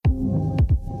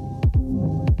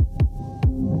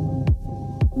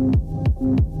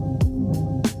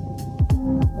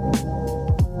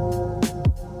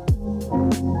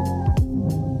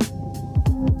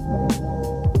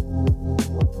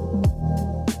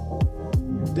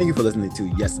Thank you for listening to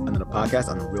Yes Another Podcast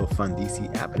on the Real Fun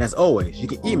DC app. And as always, you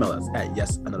can email us at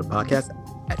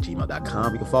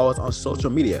yesanotherpodcast@gmail.com. You can follow us on social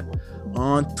media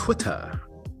on Twitter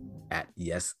at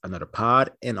Yes Another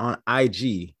Pod and on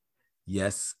IG,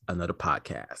 Yes Another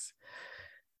Podcast.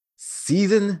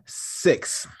 Season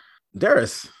 6.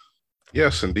 Darius.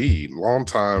 Yes, indeed. Long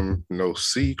time no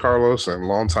see, Carlos, and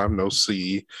long time no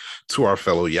see to our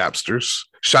fellow Yapsters.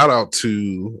 Shout out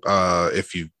to,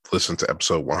 if you listened to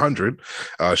episode 100,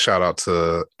 shout out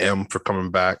to M for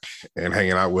coming back and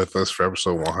hanging out with us for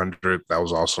episode 100. That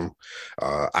was awesome.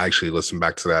 I actually listened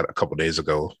back to that a couple days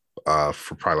ago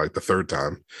for probably like the third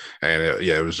time. And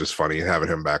it was just funny having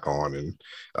him back on and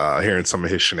hearing some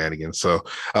of his shenanigans. So,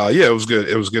 it was good.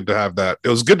 It was good to have that. It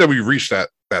was good that we reached that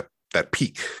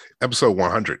peak. Episode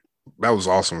 100. That was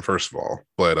awesome, first of all.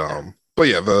 But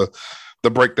yeah, the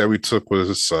break that we took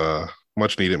was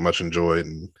much needed, much enjoyed,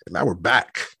 and now we're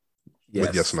back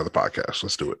with Yes Another Podcast.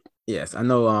 Let's do it. Yes, I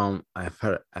know. I've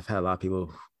had a lot of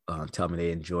people tell me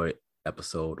they enjoyed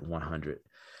episode 100,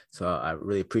 so I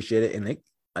really appreciate it. And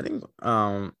I think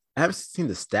I haven't seen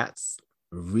the stats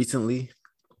recently,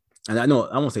 and I know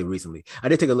I won't say recently. I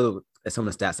did take a look at some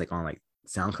of the stats like on like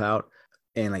SoundCloud,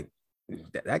 and like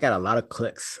that got a lot of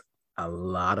clicks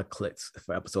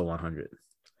for episode 100.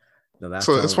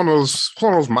 So it's one of those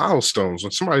milestones.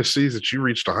 When somebody sees that you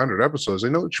reached 100 episodes,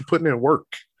 they know that you're putting in work.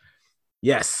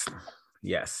 Yes.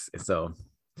 And so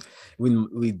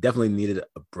we definitely needed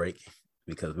a break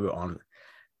because we were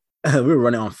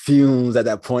running on fumes at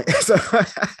that point. So I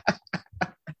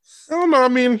don't know. I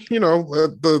mean,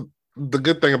 the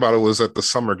good thing about it was that the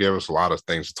summer gave us a lot of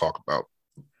things to talk about.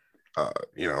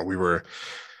 We were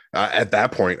at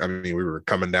that point, I mean, we were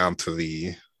coming down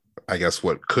to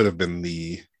what could have been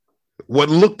what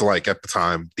looked like at the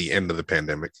time, the end of the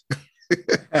pandemic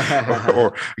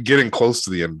or getting close to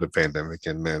the end of the pandemic.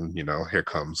 And then, here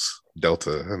comes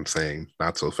Delta and saying,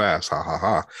 not so fast. Ha ha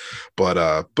ha. But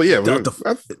yeah, Delta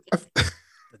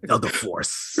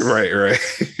Force. Right.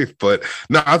 But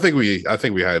no, I think we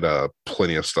had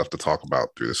plenty of stuff to talk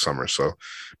about through the summer. So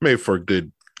maybe for a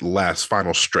good last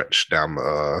final stretch down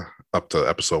up to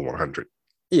episode 100.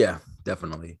 Yeah,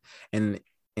 definitely. And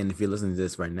if you're listening to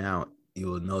this right now, you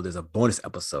will know there's a bonus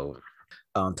episode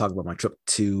talking about my trip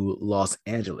to Los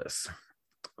Angeles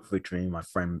featuring my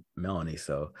friend Melanie.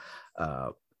 So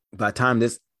by the time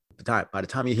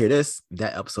you hear this,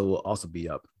 that episode will also be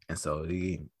up. And so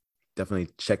you definitely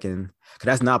check in, because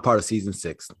that's not part of season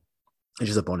 6. It's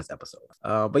just a bonus episode.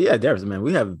 But yeah, Darius, man,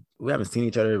 we haven't seen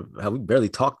each other. We barely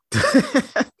talked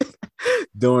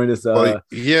during this.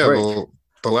 The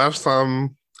last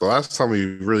time we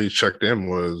really checked in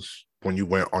was when you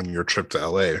went on your trip to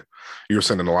LA. You were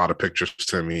sending a lot of pictures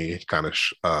to me, kind of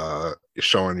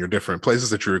showing your different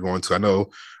places that you were going to. I know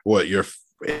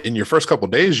in your first couple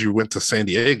of days, you went to San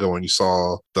Diego and you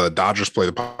saw the Dodgers play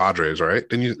the Padres, right?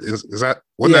 Didn't you?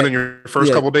 Wasn't that in your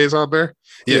first couple of days out there?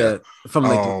 Yeah, from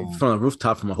a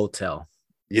rooftop from a hotel.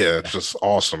 Yeah, it's just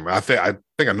awesome. I think I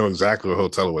know exactly what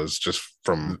hotel it was just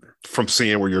from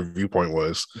seeing where your viewpoint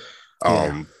was.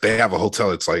 They have a hotel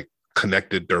that's like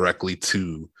connected directly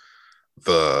to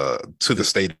the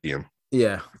stadium.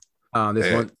 Yeah.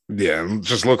 It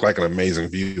just looked like an amazing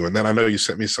view. And then I know you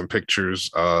sent me some pictures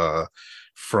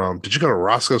did you go to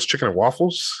Roscoe's Chicken and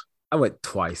Waffles? I went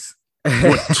twice.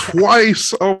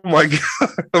 Twice? Oh my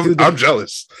God. I'm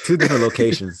jealous. 2 different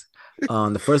locations.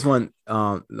 The first one,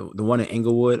 the one in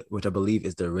Inglewood, which I believe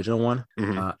is the original one.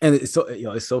 Mm-hmm. And it's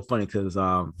so funny because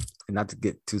not to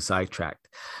get too sidetracked,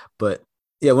 but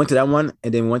yeah, I went to that one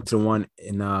and then went to the one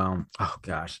in I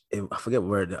forget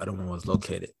where the other one was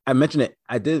located. I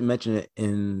did mention it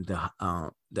in the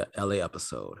LA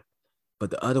episode,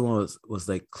 but the other one was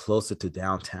like closer to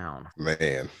downtown.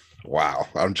 Man, wow,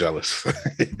 I'm jealous.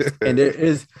 And there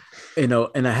is, and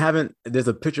I haven't. There's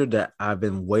a picture that I've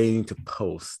been waiting to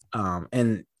post,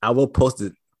 and I will post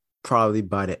it probably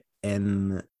by the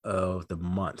end of the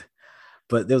month.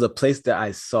 But there was a place that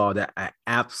I saw that I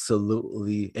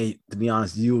absolutely, to be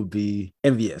honest, you would be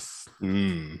envious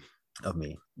of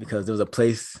me, because there was a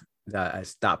place that I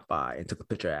stopped by and took a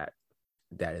picture at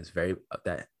that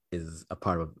is a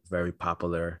part of a very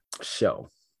popular show.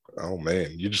 Oh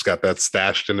man, you just got that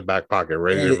stashed in the back pocket,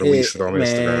 ready to release it on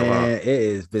Instagram. Huh?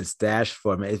 It has been stashed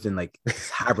for me. It's been like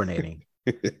hibernating.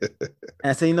 And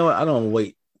I said, you know what? I'm gonna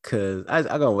wait, because I'm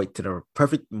gonna wait to the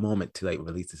perfect moment to like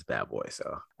release this bad boy.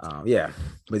 So but yeah,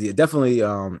 definitely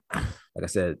like I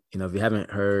said, if you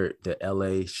haven't heard the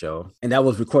LA show, and that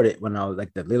was recorded when I was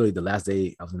like literally the last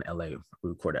day I was in LA, we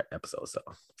recorded that episode. So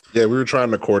yeah, we were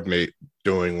trying to coordinate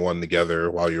doing one together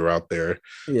while you were out there.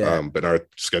 Yeah. But our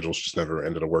schedules just never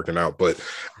ended up working out. But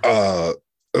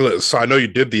So I know you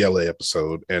did the LA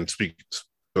episode, and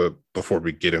before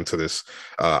we get into this,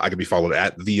 I can be followed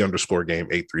at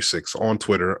 _game836 on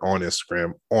Twitter, on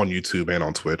Instagram, on YouTube, and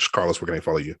on Twitch. Carlos, where can I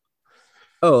follow you?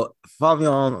 Oh, follow me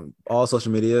on all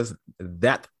social medias.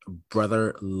 That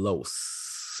brother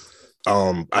Los.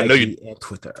 I know you and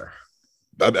Twitter.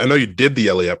 I know you did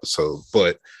the LA episode,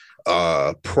 but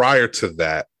prior to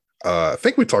that, I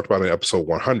think we talked about in episode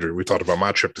 100. We talked about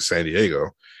my trip to San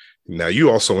Diego. Now you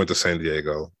also went to San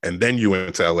Diego, and then you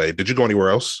went to LA. Did you go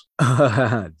anywhere else?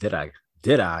 Did I?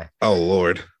 Did I? Oh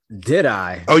Lord! Did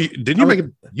I? Oh, didn't you make it?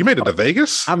 You made it to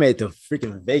Vegas? I made it to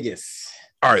freaking Vegas.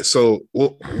 All right, so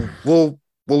we'll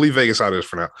leave Vegas out of this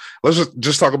for now. Let's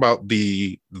just talk about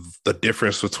the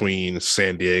difference between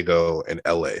San Diego and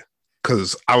LA,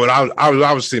 because I would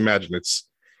obviously imagine it's,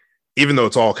 even though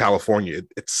it's all California,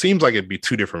 it seems like it'd be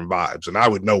two different vibes, and I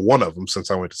would know one of them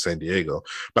since I went to San Diego.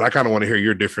 But I kind of want to hear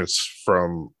your difference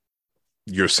from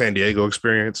your San Diego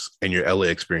experience and your LA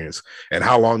experience, and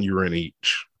how long you were in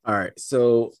each. All right,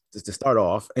 so just to start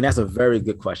off, and that's a very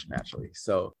good question, actually.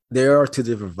 So there are two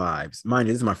different vibes. Mind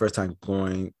you, this is my first time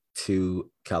going to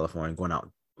California, going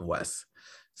out west.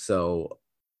 So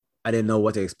I didn't know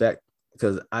what to expect,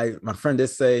 because my friend did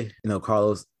say,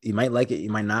 Carlos, you might like it, you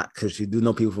might not, because you do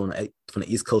know people from the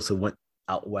East Coast who went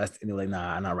out west, and they're like,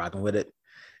 nah, I'm not rocking with it.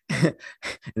 And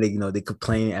they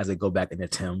complain as they go back in their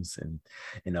Timbs and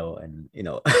in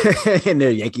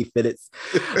their Yankee fitteds.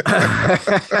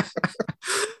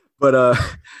 But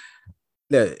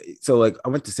yeah, so like I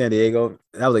went to San Diego.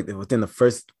 That was like within the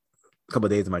first couple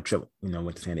of days of my trip.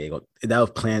 Went to San Diego. That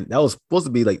was planned. That was supposed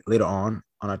to be like later on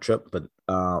our trip, but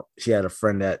she had a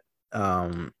friend that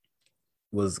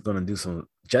was gonna do some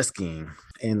jet skiing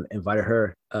and invited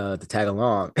her to tag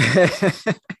along.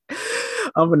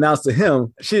 Unbeknownst to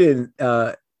him,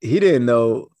 he didn't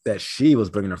know that she was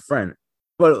bringing a friend.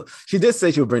 But she did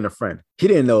say she would bring a friend. He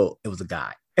didn't know it was a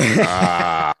guy.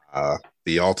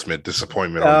 The ultimate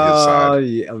disappointment on his side. Oh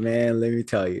yeah, man. Let me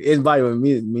tell you. And by the way,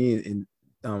 me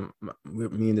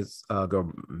and this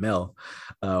girl Mel,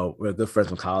 we're good friends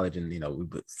from college, and we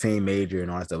were same major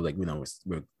and all that stuff. Like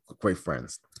we're great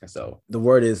friends. And so the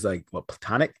word is like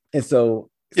platonic, and so.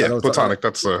 Yeah, platonic.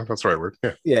 That's the right word.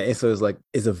 Yeah. Yeah. And so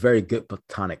it's a very good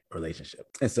platonic relationship.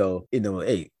 And so,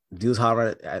 hey, dudes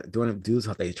holler at dudes,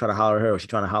 they try to holler at her, or she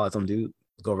trying to holler at some dude,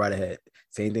 go right ahead.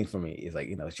 Same thing for me. It's like,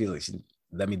 she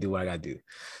let me do what I gotta do.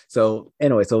 So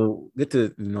anyway, so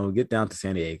get down to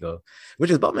San Diego, which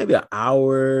is about maybe about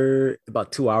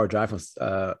 2-hour drive from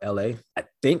LA. I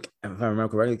think, if I remember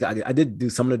correctly, I did do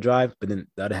some of the drive, but then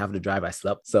the other half of the drive I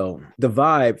slept. So the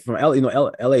vibe from LA,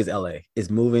 LA is LA. It's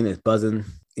moving, it's buzzing.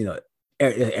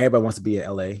 Everybody wants to be in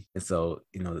LA, and so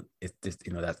it's just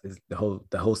that's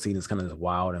the whole scene is kind of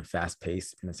wild and fast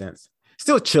paced in a sense.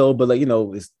 Still chill, but like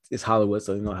it's Hollywood,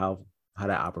 so how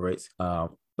that operates.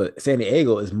 But San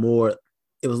Diego is more.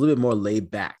 It was a little bit more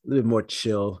laid back, a little bit more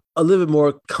chill, a little bit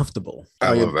more comfortable.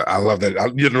 I love that. I love that.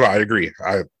 I agree.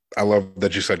 I love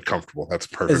that you said comfortable. That's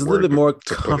perfect. It's a little bit more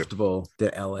comfortable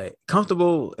than LA.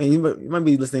 Comfortable, and you might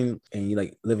be listening, and you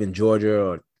like live in Georgia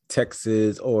or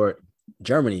Texas or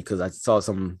Germany, because I saw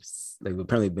some, like, we've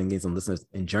apparently been getting some listeners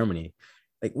in Germany.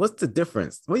 Like, what's the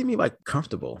difference? What do you mean by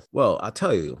comfortable? Well, I'll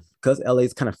tell you, because LA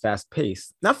is kind of fast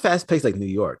paced, not fast paced like New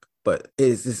York, but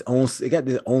it got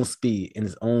its own speed and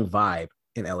its own vibe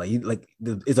in LA.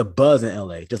 It's a buzz in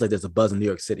LA, just like there's a buzz in New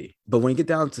York City. But when you get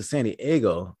down to San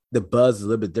Diego, the buzz is a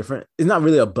little bit different. It's not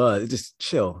really a buzz. It's just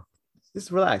chill.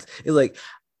 Just relax. It's like,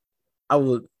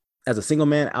 as a single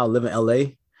man, I'll live in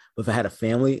LA. But if I had a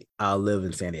family, I'll live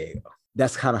in San Diego.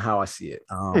 That's kind of how I see it.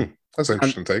 That's an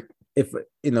interesting take.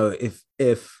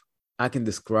 If I can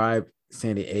describe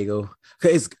San Diego,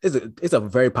 because it's a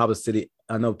very popular city.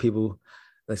 I know people,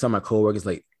 like some of my coworkers,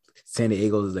 like San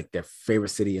Diego is like their favorite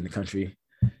city in the country.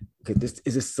 Because this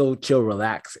is just so chill,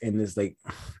 relaxed, and it's like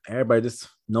everybody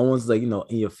no one's like in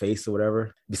your face or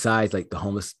whatever. Besides like the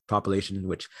homeless population,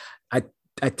 which I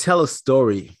tell a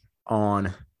story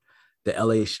on the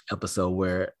LA episode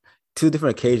where 2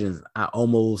 different occasions I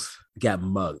almost got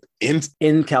mugged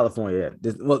in California.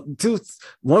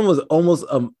 One was almost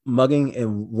a mugging,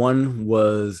 and one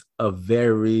was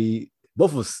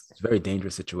both was very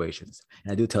dangerous situations.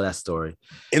 And I do tell that story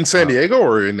in San Diego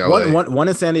or in LA. One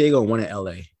in San Diego and one in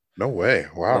LA. No way!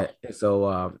 Wow. Yeah,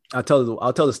 so I'll tell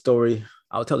the story.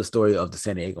 I'll tell the story of the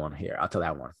San Diego one here. I'll tell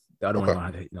that one. The other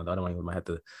one, the other one you might have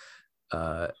to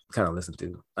kind of listen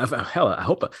to. Hell, I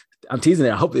hope I'm teasing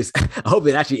it. I hope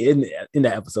it actually in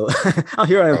that episode.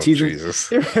 Here I am teasing. Jesus.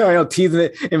 Here I am teasing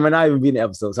it. It might not even be in the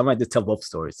episode, so I might just tell both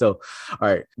stories. So, all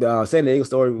right, the San Diego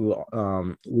story.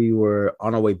 We were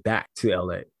on our way back to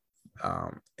LA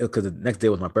Because the next day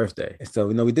was my birthday. And so,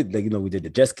 we did we did the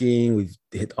jet skiing, we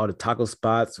hit all the taco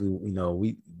spots.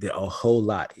 We did a whole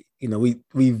lot. We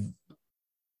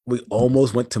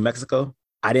almost went to Mexico.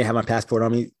 I didn't have my passport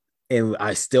on me, and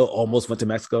I still almost went to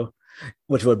Mexico,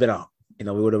 which would have been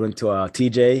we would have went to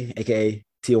TJ, aka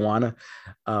Tijuana,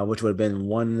 which would have been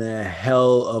one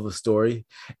hell of a story.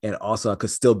 And also, I could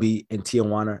still be in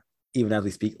Tijuana even as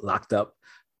we speak, locked up.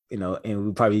 And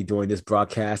we'll probably be doing this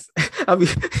broadcast.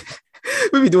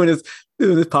 We'll be doing this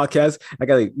podcast. I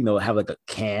gotta, have like a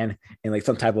can and like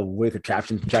some type of weird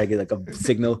contraption to try to get like a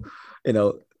signal,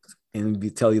 and we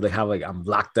tell you like how like I'm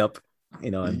locked up,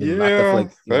 and been locked up for,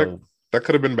 like, that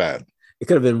could have been bad. It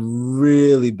could have been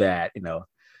really bad,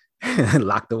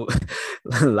 locked up,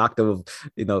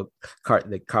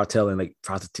 cartel and like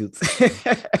prostitutes.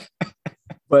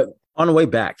 But on the way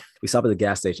back, we stopped at the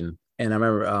gas station, and I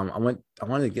remember I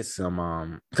wanted to get some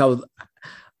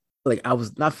I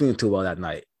was not feeling too well that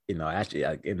night. Actually,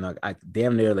 I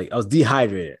damn near I was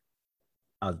dehydrated.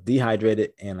 And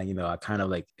I kind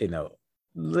of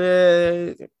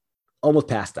almost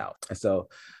passed out. And so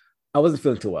I wasn't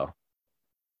feeling too well.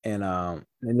 And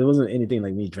there wasn't anything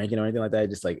like me drinking or anything like that.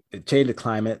 Just like it changed the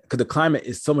climate, because the climate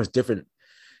is so much different,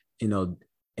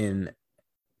 in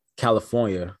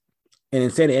California and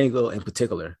in San Diego in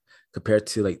particular, compared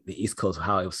to like the East Coast,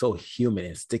 how it was so humid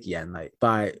and sticky at night.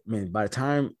 By the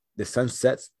time the sun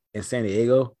sets in San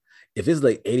Diego, if it's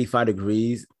like 85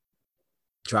 degrees,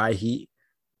 dry heat,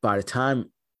 by the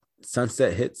time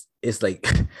sunset hits, it's like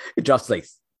it drops like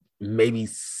maybe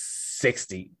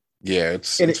 60. Yeah,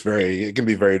 it can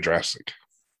be very drastic.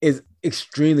 It's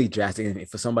extremely drastic. And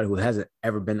for somebody who hasn't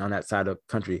ever been on that side of the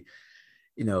country,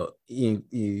 you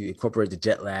incorporate the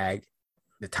jet lag,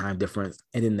 the time difference,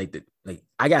 and then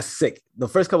I got sick. The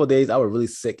first couple of days I was really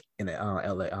sick in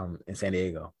LA, in San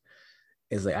Diego.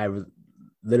 It's like I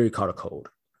literally caught a cold,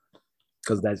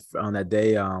 because that's on that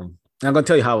day. I'm gonna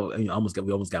tell you how we almost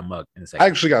got mugged in a second. I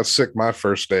actually got sick my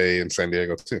first day in San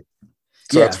Diego too.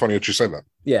 So yeah. That's funny that you said that.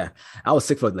 Yeah, I was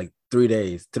sick for like 3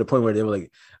 days, to the point where they were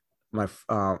like, my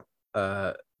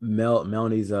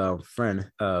Melanie's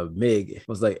friend Mig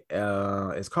was like,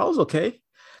 "Is Carlos okay?"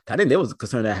 I think they was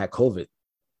concerned that I had COVID.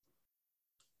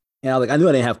 And I knew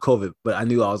I didn't have COVID, but I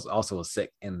knew I was also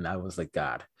sick, and I was like,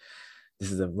 God,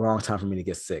 this is the wrong time for me to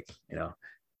get sick, And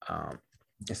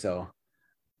so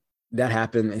that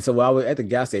happened. And so while we were at the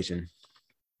gas station,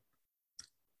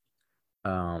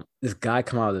 this guy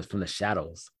come out from the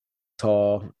shadows,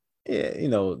 tall,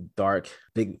 dark,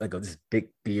 big, like this big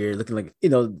beard, looking like,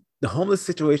 the homeless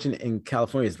situation in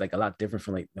California is like a lot different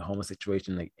from like the homeless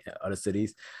situation like in other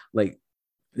cities. Like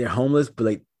they're homeless, but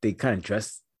like they kind of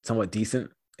dress somewhat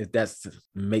decent, if that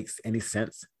makes any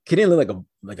sense. He didn't look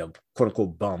like a quote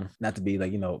unquote bum, not to be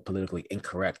like, politically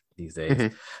incorrect these days,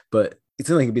 mm-hmm. but it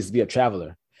seemed like he could be a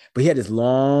traveler. But he had this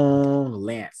long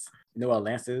lance. You know what a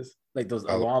lance is? Like those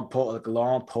a long pole, a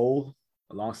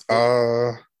long stick.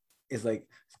 It's like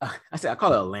I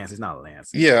call it a lance. It's not a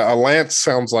lance. Yeah, a lance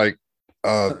sounds like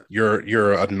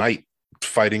you're a knight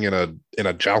fighting in a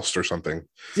joust or something.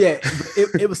 Yeah,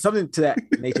 it was something to that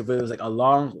nature, but it was like a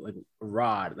long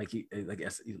rod, like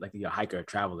a hiker, a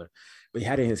traveler. But he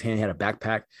had it in his hand. He had a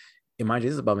backpack. And mind you,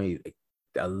 this is about maybe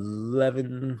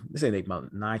 11. This ain't like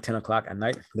about 9-10 o'clock at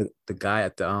night. The guy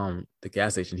at the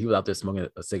gas station, he was out there smoking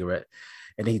a cigarette,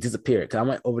 and then he disappeared. Because I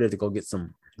went over there to go get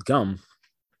some gum,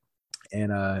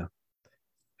 and I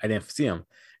didn't see him.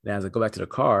 And as I go back to the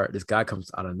car, this guy comes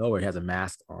out of nowhere. He has a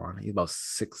mask on. He's about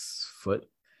 6 foot.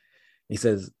 He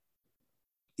says,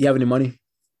 "You have any money?"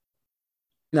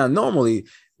 Now, normally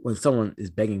when someone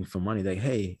is begging for money, like,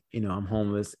 "Hey, I'm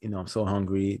homeless. I'm so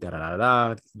hungry. Da da da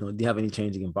da. Do you have any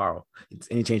change you can borrow?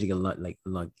 Any change you can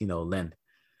lend?"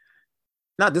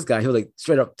 Not this guy. He was like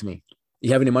straight up to me,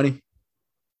 "You have any money?"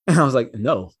 And I was like,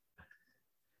 "No."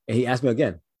 And he asked me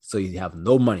again, "So you have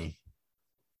no money?"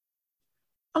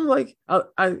 I'm like,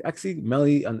 I see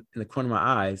Melly in the corner of my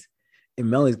eyes, and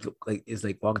Melly's is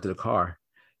walking to the car,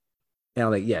 and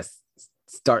I'm like, "Yes,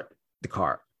 start the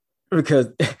car," because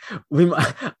we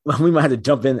might have to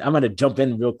jump in. I might have to jump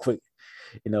in real quick,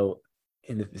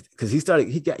 because he got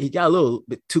a little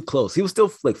bit too close. He was still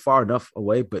far enough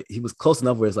away, but he was close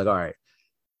enough where it's like, all right,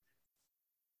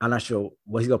 I'm not sure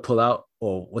what he's gonna pull out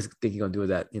or what's he think he's gonna do with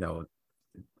that,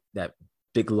 that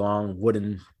big long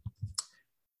wooden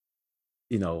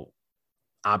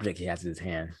object he has in his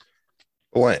hand.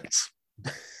 Lance.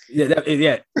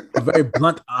 Yeah, a very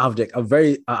blunt object, a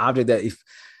very object that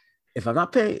if I'm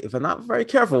not very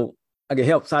careful, I get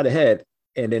hit upside the head,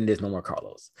 and then there's no more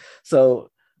Carlos.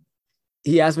 So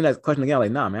he asked me that question again,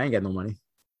 like, "Nah, man, I ain't got no money."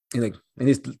 And he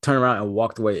just turned around and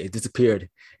walked away. It disappeared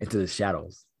into the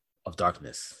shadows of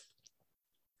darkness.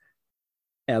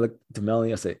 And I looked to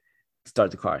Melanie. I said,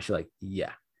 "Start the car." She's like,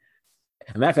 "Yeah."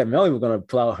 As a matter of fact, Melanie was gonna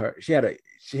pull out her. Apparently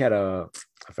she had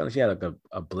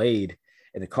a blade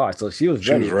in the car, so she was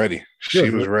She ready. was ready. She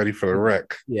was ready for the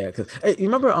wreck. Yeah, because hey, you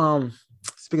remember?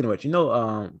 Speaking of which,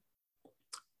 remember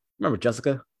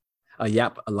Jessica, a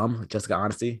Yap alum, Jessica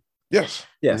Honesty. Yes.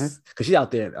 Yes, because she's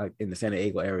out there in the San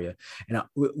Diego area, and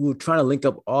we were trying to link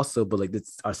up also, but like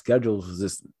our schedules was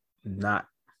just not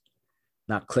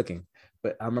clicking.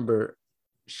 But I remember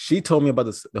she told me about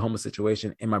the homeless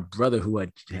situation, and my brother, who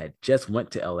had just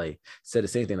went to LA, said the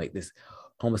same thing. Like, this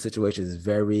homeless situation is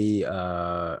very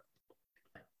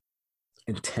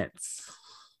intense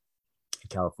in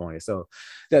California. So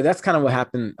that's kind of what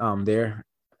happened there,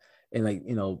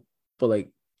 and but like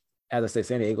as I said,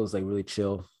 San Diego is like really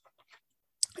chill.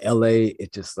 LA,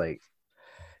 it's just like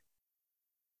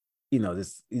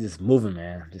just moving,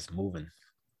 man, just moving.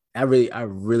 I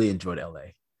really enjoyed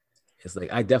LA. It's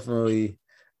like I definitely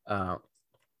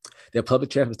their public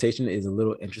transportation is a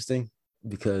little interesting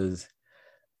because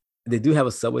they do have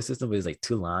a subway system, but it's like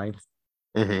two lines,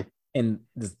 and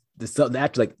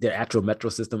their actual metro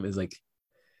system is like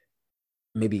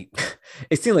maybe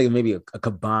it seemed like maybe a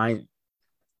combined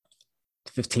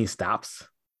 15 stops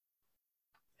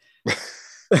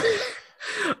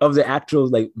of the actual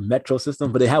like metro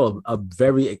system, but they have a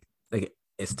very like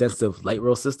extensive light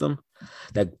rail system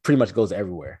that pretty much goes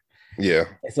everywhere. Yeah.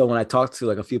 And so when I talked to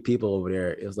like a few people over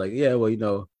there, it was like, yeah, well, they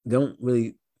didn't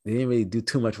really do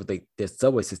too much with their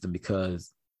subway system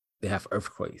because they have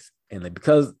earthquakes, and like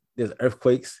because there's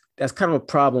earthquakes, that's kind of a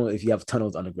problem if you have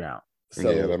tunnels underground. So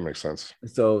yeah, that makes sense.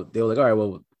 So they were like, all right,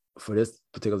 well, for this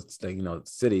particular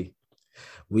city,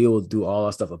 we will do all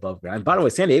our stuff above ground. And by the way,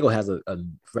 San Diego has a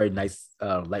very nice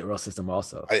light rail system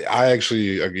also. I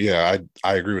actually, yeah,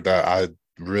 I agree with that. I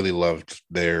really loved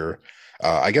their,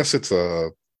 I guess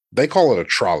they call it a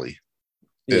trolley.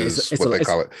 It's what they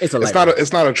call it.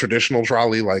 It's not a traditional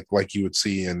trolley like you would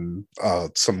see in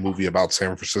some movie about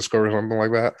San Francisco or something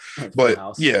like that. But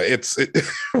yeah,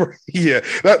 yeah,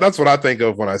 that's what I think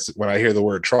of when I hear the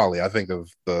word trolley. I think of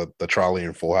the trolley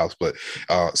in Full House. But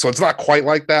so it's not quite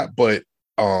like that, but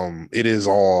it is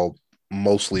all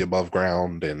mostly above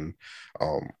ground, and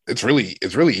it's really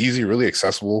easy, really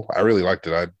accessible. I really liked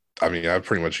it. I mean, I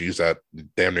pretty much use that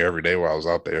damn near every day while I was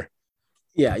out there.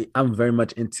 Yeah, I'm very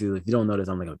much into, if you don't notice,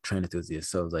 I'm like a train enthusiast.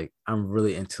 So like I'm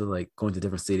really into like going to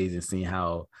different cities and seeing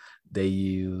how they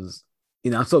use,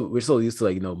 we're so used to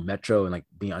like, metro and like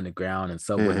being underground and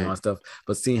subway and all that stuff,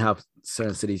 but seeing how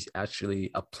certain cities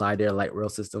actually apply their light rail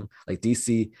system. Like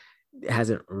DC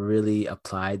hasn't really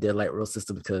applied their light rail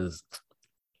system because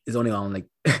it's only on like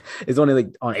it's only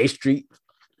like on 8th Street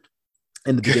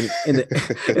in the beginning.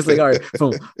 It's like, all right,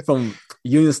 from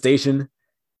Union Station,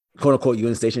 quote unquote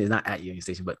Union Station, is not at Union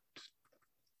Station, but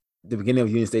the beginning of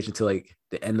Union Station to like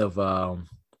the end of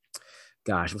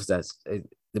what's that?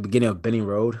 The beginning of Benning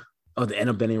Road, or the end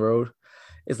of Benning Road.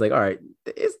 It's like, all right,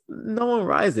 no one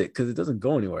rides it because it doesn't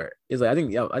go anywhere. It's like I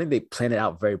think they planned it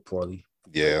out very poorly.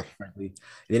 Yeah, frankly,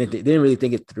 they didn't really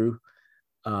think it through.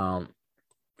 But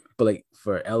like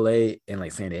for LA and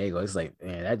like San Diego, it's like,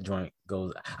 man, that joint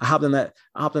goes. I hopped in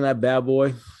that bad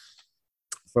boy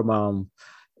from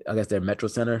I guess their Metro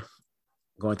Center,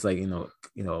 going to like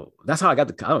that's how I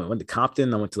got I went to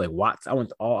Compton. I went to like Watts. I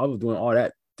was doing all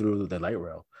that through the light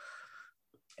rail,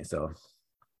 and so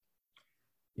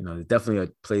it's definitely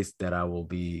a place that I will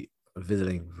be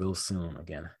visiting real soon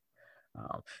again.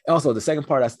 Also, the second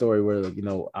part of that story where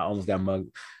I almost got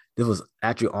mugged. This was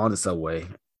actually on the subway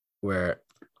where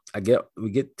I get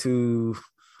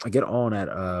on at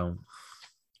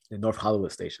the North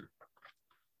Hollywood station.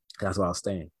 That's where I was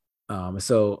staying.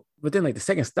 So, but then like the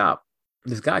second stop,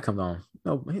 this guy comes on.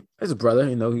 His brother.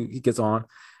 He gets on.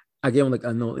 I give him like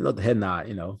the head nod.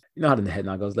 You know how the head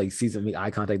nod goes. Like sees him, make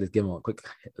eye contact, just give him a quick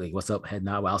like "What's up?" head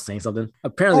nod while saying something.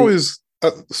 Apparently,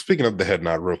 speaking of the head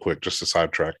nod, real quick, just to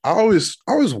sidetrack, I always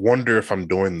wonder if I'm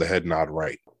doing the head nod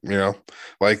right.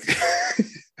 Like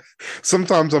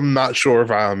sometimes I'm not sure if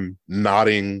I'm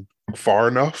nodding far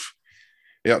enough.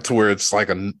 Yeah, to where it's like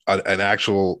an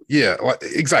actual, yeah, like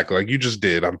exactly like you just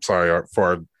did. I'm sorry for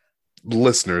our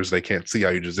listeners, they can't see how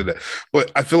you just did that,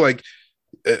 but I feel like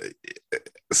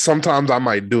sometimes I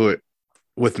might do it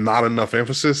with not enough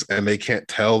emphasis, and they can't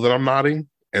tell that I'm nodding,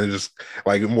 and it just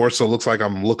like more so looks like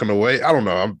I'm looking away. I don't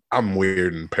know. I'm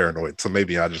weird and paranoid, so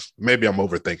maybe I'm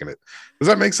overthinking it. Does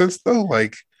that make sense though?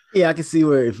 Like, yeah, I can see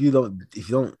where if you don't,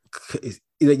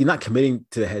 you're not committing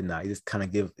to the head nod. You just kind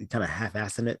of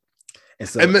half-assing it. And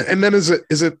so, and then is it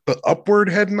the upward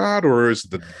head nod or is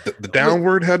the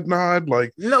downward head nod?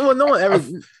 Like no one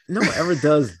ever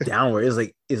does downward.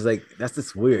 It's like that's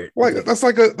just weird. Like like, that's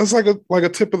like a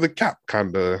tip of the cap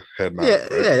kind of head nod. yeah,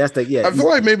 Right? yeah, that's like I feel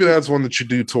like maybe that's one that you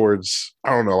do towards, I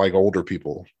don't know, like older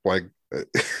people. Like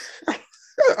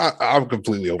I'm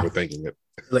completely overthinking it.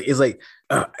 Like it's like,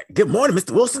 good morning,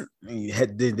 Mr. Wilson. They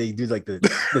do like the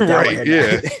right? head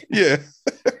Yeah, nod. yeah.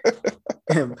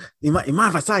 You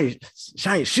mind if I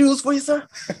shine your shoes for you, sir?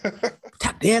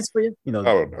 Tap dance for you? You know, I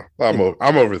don't know.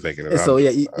 I'm overthinking it. So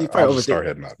yeah, you probably overthink. Start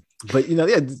head nod. But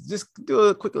yeah, just do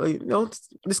it quickly.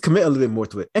 Just commit a little bit more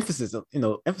to it. Emphasize a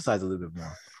little bit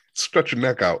more. Stretch your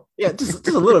neck out. Yeah, just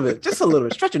a little bit. Just a little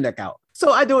bit. Stretch your neck out.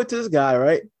 So I do it to this guy,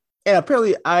 right? And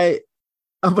apparently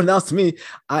unbeknownst to me,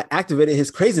 I activated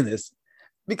his craziness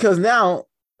because now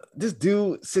this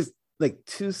dude sits like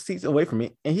 2 seats away from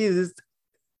me and he is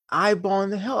eyeballing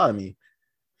the hell out of me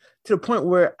to the point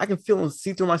where I can feel him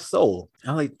see through my soul.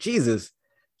 I'm like, Jesus,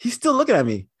 he's still looking at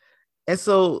me. And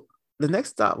so the next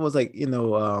stop was like,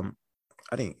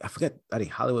 I think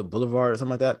Hollywood Boulevard or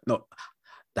something like that. No,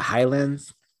 the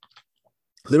Highlands.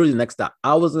 Literally the next stop.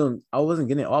 I wasn't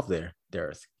getting off there.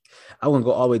 I wouldn't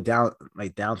go all the way down,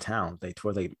 like downtown, like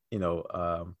towards like,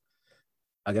 I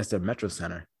guess the Metro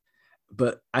Center.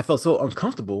 But I felt so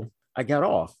uncomfortable. I got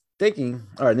off thinking,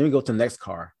 all right, let me go to the next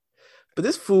car. But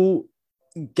this fool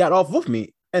got off with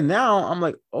me. And now I'm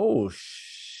like, oh,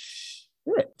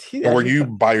 shit. Were you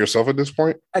by yourself at this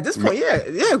point? At this point,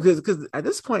 yeah. Because at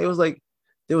this point, it was like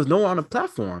there was no one on the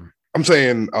platform. I'm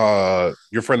saying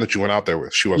your friend that you went out there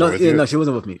with, she wasn't with you? No, she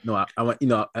wasn't with me. No, I went,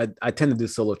 I tend to do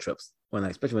solo trips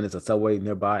especially when there's a subway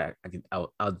nearby.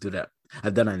 I'll do that.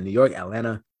 I've done it in New York,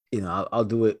 Atlanta. I'll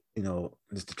do it,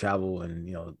 just to travel and,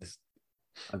 just,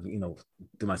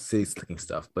 do my city slicking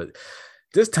stuff. But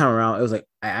this time around, it was like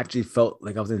I actually felt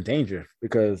like I was in danger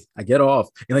because I get off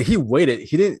and like he waited.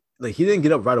 He didn't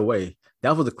get up right away.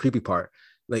 That was the creepy part.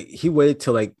 Like he waited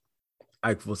till like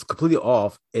I was completely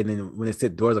off, and then when it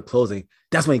said doors are closing,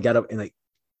 that's when he got up and like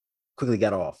quickly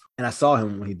got off. And I saw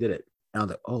him when he did it, and I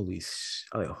was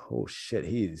like, oh shit,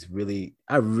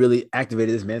 I really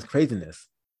activated this man's craziness.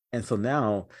 And so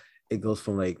now it goes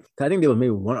from like, I think there was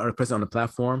maybe one other person on the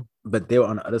platform, but they were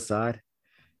on the other side.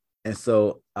 And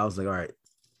so I was like, all right,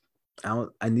 I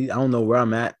don't know where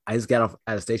I'm at. I just got off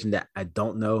at a station that I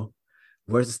don't know.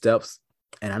 Where's the steps?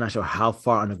 And I'm not sure how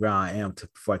far on the ground I am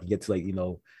before I can get to like,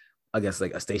 I guess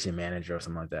like a station manager or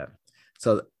something like that.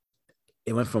 So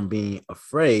it went from being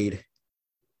afraid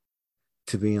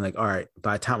to being like, all right,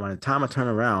 by the time I turn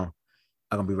around,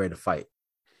 I'm gonna be ready to fight.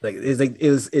 Like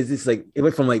it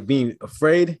went from like being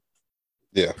afraid,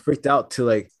 freaked out to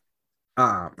like,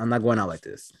 I'm not going out like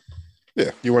this.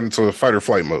 Yeah, you went into a fight or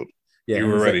flight mode. Yeah, you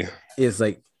were ready. It's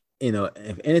like,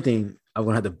 if anything, I'm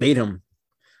gonna have to bait him.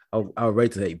 I was ready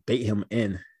to like bait him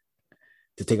in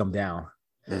to take him down.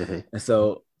 Mm-hmm. And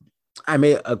so I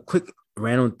made a quick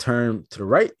random turn to the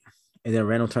right and then a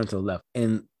random turn to the left.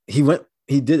 And he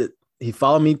did it. He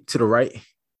followed me to the right.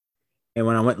 And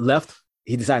when I went left,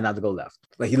 he decided not to go left.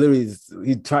 Like he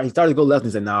started to go left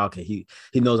and said, "No, okay." He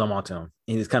knows I'm onto him. And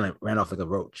he just kind of ran off like a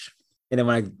roach. And then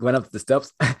when I went up the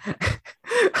steps,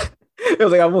 it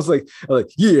was like almost like I was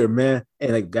like, "Yeah, man,"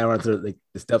 and like got around to like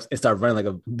the steps and started running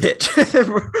like a bitch.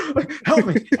 Like, help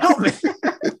me,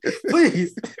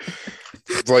 please.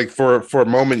 It's like for a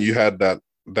moment you had that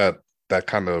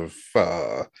kind of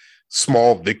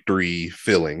small victory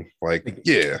feeling. Like,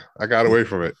 yeah, I got away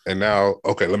from it, and now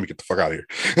okay, let me get the fuck out of here.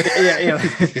 Yeah.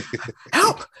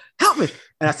 help me.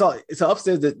 And I saw so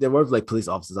upstairs that there were like police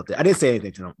officers up there. I didn't say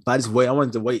anything to them, but I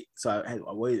wanted to wait. So I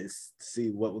waited to see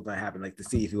what was gonna happen, like to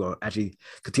see if he will actually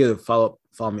continue to follow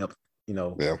me up,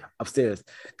 upstairs.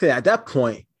 Because at that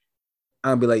point,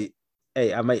 I'm gonna be like,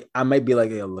 hey, I might be like,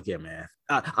 hey, look here, man.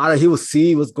 Either he will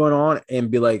see what's going on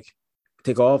and be like,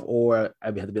 take off, or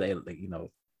I'd have to be like,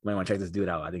 might want to check this dude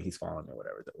out. I think he's falling or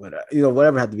whatever.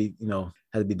 Whatever had to be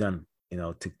done,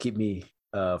 to keep me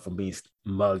from being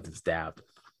mugged and stabbed.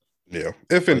 Yeah,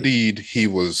 if indeed he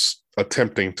was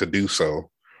attempting to do so,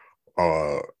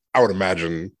 I would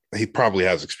imagine he probably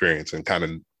has experience and kind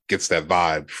of gets that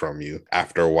vibe from you.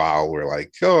 After a while, we're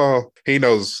like, oh, he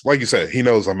knows, like you said, he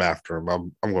knows I'm after him.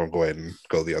 I'm going to go ahead and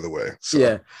go the other way. So,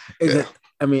 yeah.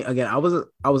 I mean, again, I was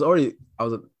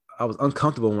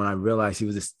uncomfortable when I realized he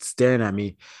was just staring at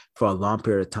me for a long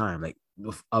period of time, like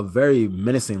with a very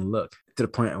menacing look, to the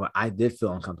point where I did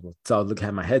feel uncomfortable. So I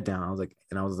had my head down. I was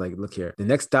like, look here, the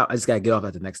next stop, I just got to get off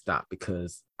at the next stop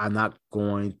because I'm not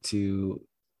going to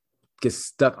get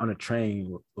stuck on a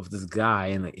train with this guy.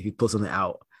 And like, if he pulls something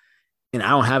out and I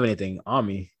don't have anything on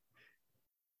me,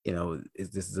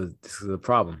 this is a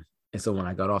problem. And so when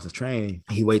I got off the train,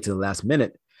 he waited to the last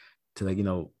minute to like,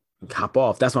 hop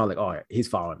off. That's when I was like, all right, he's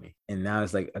following me. And now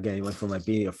it's like, again, he went from like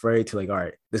being afraid to like, all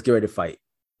right, let's get ready to fight.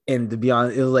 And to be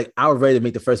honest, it was like I was ready to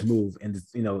make the first move and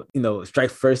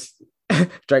strike first,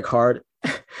 strike hard,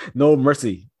 no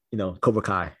mercy. Cobra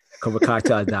Kai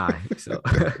till I die. So,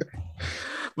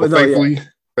 but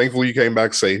thankfully you came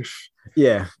back safe.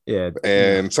 Yeah.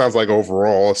 And it sounds like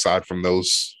overall, aside from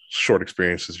those short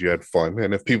experiences, you had fun.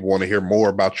 And if people want to hear more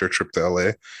about your trip to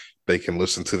LA, they can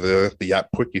listen to the Yap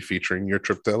Quickie featuring your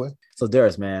trip to LA. So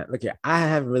Darius, man, look here, I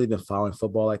haven't really been following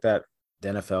football like that. The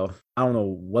NFL, I don't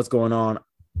know what's going on.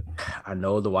 I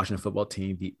know the Washington football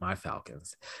team beat my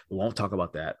Falcons. We won't talk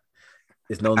about that.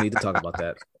 There's no need to talk about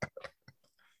that.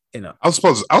 I was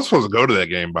supposed to go to that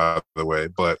game, by the way,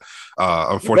 but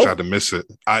unfortunately I had to miss it.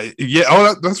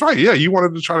 That's right. Yeah, you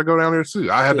wanted to try to go down there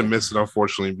too. I had to miss it,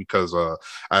 unfortunately, because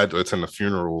I had to attend a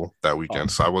funeral that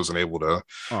weekend, so I wasn't able to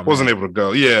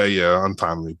go. Yeah,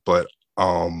 untimely, but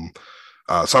so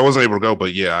I wasn't able to go.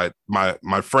 But yeah,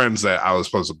 my friends that I was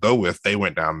supposed to go with, they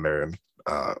went down there, and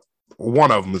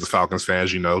one of them is a Falcons fan,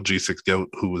 as you know, G6 Goat,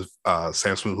 who was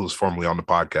Sam Smoot, who was formerly on the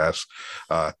podcast.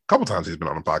 A couple times he's been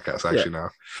on the podcast, actually, now.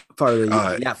 Part of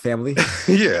the Yap family.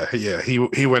 Yeah.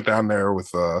 He went down there with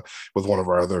one of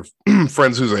our other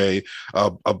friends who's a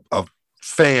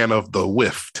fan of the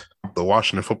WIFT, the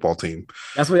Washington football team.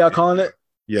 That's what y'all calling it?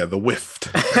 Yeah, the WIFT.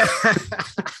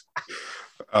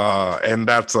 And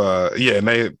that's and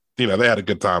they had a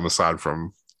good time aside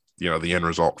from the end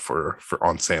result for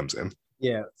on Sam's end.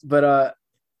 Yeah, but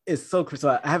it's so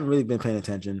I haven't really been paying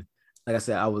attention. Like I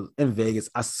said, I was in Vegas.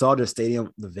 I saw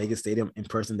the Vegas stadium in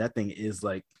person. That thing is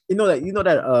like,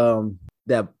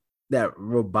 that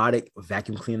robotic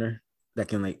vacuum cleaner that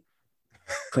can like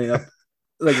clean up.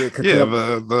 Like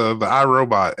the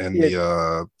iRobot and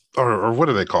the or what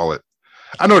do they call it?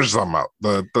 I know what you're talking about.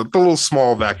 The little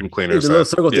small vacuum cleaners. The little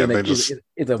circle thing.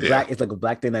 Black. It's like a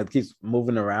black thing that keeps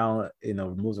moving around.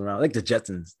 Moves around like the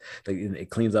Jetsons. Like it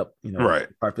cleans up. Right.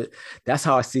 Carpet. That's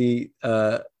how I see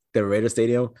the Raider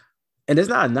Stadium. And it's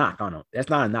not a knock on them. That's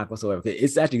not a knock whatsoever.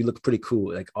 It's actually look pretty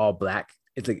cool. Like all black.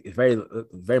 It's like very,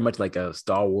 very much like a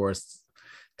Star Wars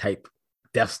type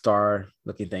Death Star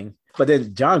looking thing. But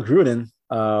then John Gruden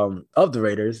of the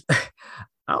Raiders, I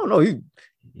don't know.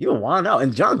 He don't want out.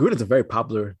 And John Gruden's a very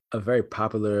popular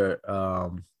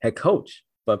head coach.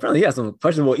 But apparently he has some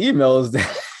questionable emails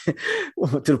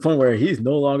to the point where he's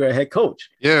no longer a head coach.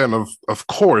 Yeah, and of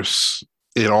course,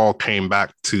 it all came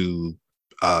back to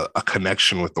a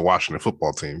connection with the Washington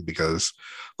football team, because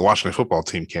the Washington football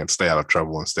team can't stay out of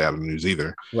trouble and stay out of the news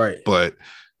either. Right. But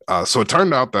so it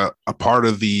turned out that a part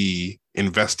of the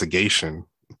investigation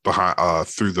behind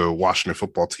through the Washington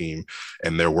football team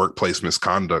and their workplace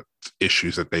misconduct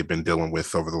issues that they've been dealing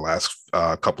with over the last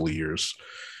couple of years,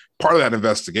 part of that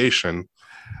investigation,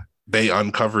 they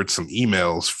uncovered some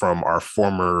emails from our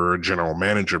former general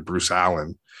manager, Bruce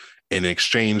Allen, in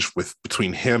exchange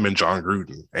between him and John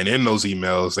Gruden. And in those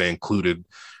emails, they included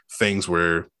things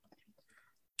where,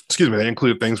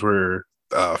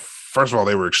 first of all,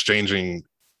 they were exchanging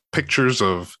pictures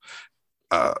of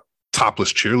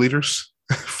topless cheerleaders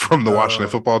from the Washington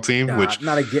football team, which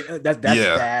not again.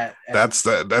 That's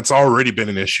that's already been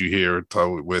an issue here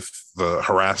with the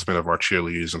harassment of our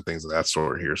cheerleaders and things of that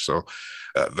sort here. So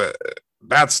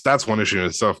that's one issue in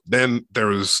itself. Then there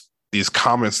was these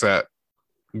comments that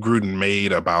Gruden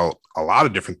made about a lot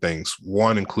of different things.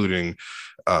 One including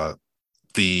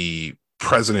the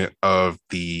president of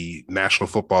the National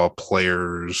Football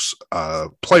Players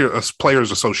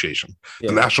Association,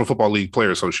 the National Football League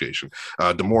Player Association,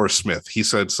 DeMaurice Smith. He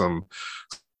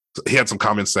had some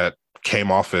comments that came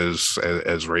off as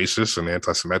racist and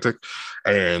anti-Semitic,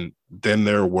 and then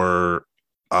there were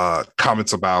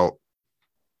comments about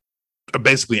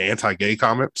basically anti-gay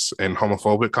comments and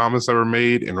homophobic comments that were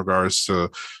made in regards to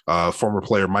former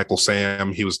player Michael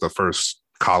Sam. He was the first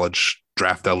college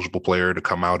draft eligible player to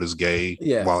come out as gay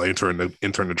while entering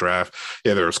the draft.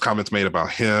 Yeah, there was comments made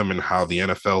about him and how the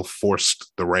NFL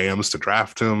forced the Rams to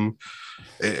draft him.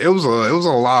 It was a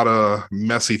lot of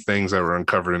messy things that were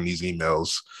uncovered in these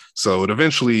emails. So it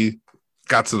eventually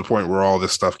got to the point where all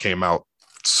this stuff came out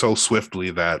so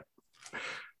swiftly that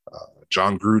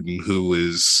John Gruden, who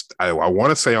is, I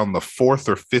want to say, on the fourth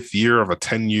or fifth year of a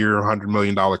 10-year, $100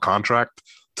 million contract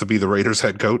to be the Raiders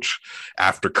head coach,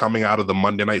 after coming out of the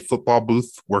Monday Night Football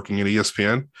booth working at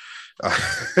ESPN,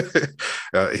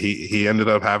 he ended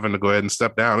up having to go ahead and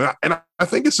step down. And I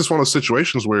think it's just one of those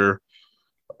situations where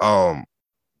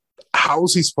how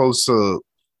is he supposed to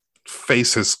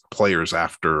face his players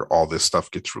after all this stuff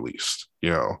gets released?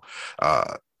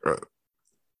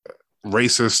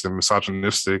 racist and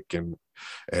misogynistic and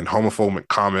homophobic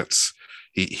comments.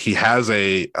 He has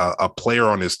a player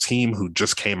on his team who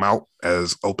just came out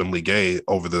as openly gay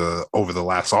over the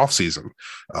last offseason,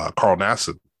 Carl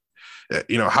Nassib.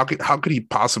 How could he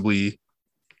possibly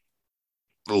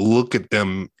look at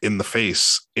them in the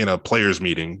face in a players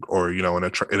meeting, or in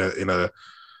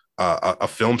a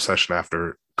film session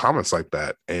after comments like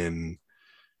that? And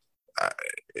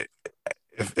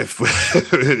if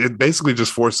it basically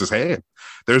just forced his hand.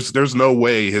 There's no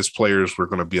way his players were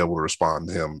going to be able to respond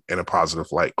to him in a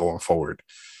positive light going forward.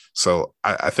 So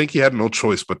I think he had no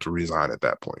choice but to resign at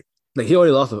that point. Like, he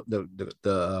already lost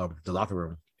the locker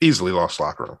room. Easily lost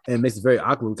locker room. And it makes it very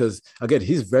awkward because, again,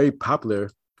 he's very popular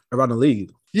around the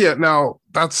league. Yeah, now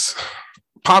that's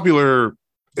popular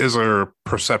is a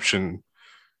perception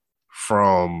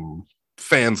from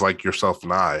fans like yourself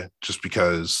and I, just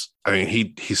because, I mean,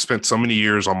 he spent so many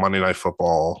years on Monday Night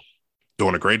Football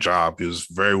doing a great job. He was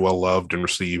very well loved and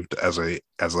received as the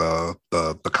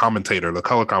commentator, the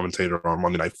color commentator on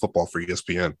Monday Night Football for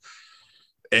ESPN.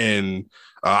 And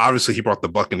obviously he brought the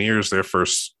Buccaneers their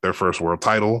first world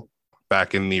title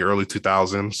back in the early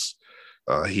 2000s.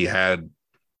 He had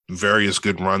various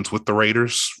good runs with the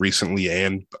Raiders recently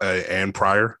and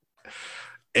prior.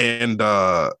 And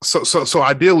so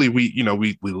ideally we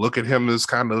look at him as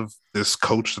kind of this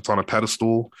coach that's on a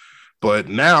pedestal, but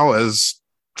now as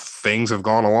things have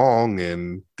gone along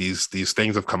and these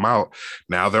things have come out,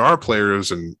 now there are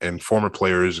players and former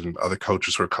players and other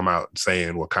coaches who are come out and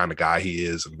saying what kind of guy he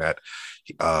is, and that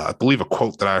I believe a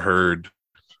quote that I heard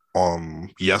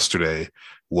yesterday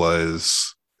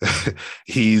was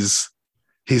he's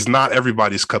not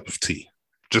everybody's cup of tea,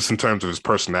 just in terms of his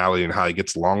personality and how he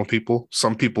gets along with people.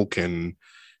 Some people can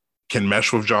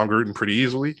mesh with Jon Gruden pretty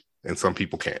easily, and some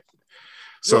people can't.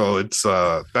 So it's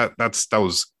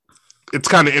it's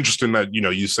kind of interesting that,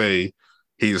 you say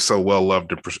he is so well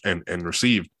loved and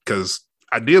received, because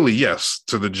ideally, yes,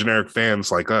 to the generic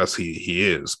fans like us, he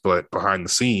is, but behind the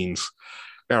scenes,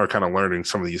 now we're kind of learning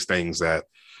some of these things that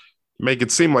make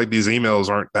it seem like these emails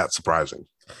aren't that surprising.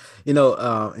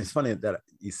 It's funny that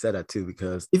you said that too,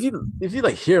 because if you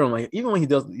like hear him, like, even when he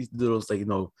does those, like,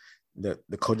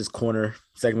 the coach's corner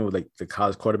segment with like the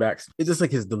college quarterbacks, it's just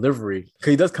like his delivery,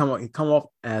 because he does come off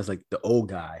as like the old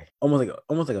guy, almost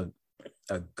like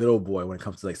a good old boy when it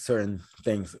comes to like certain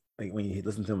things. Like when you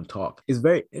listen to him talk, it's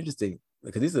very interesting,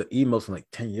 because these are emails from like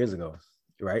 10 years ago,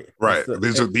 right?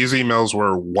 These emails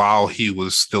were while he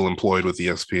was still employed with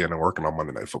ESPN and working on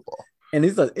Monday Night Football. And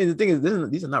the thing is,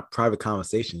 these are not private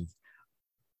conversations.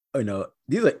 These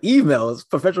are emails,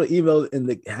 professional emails, and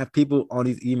they have people on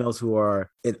these emails who are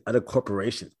in other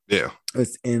corporations. Yeah.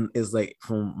 It's like,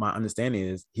 from my understanding,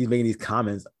 is he's making these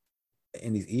comments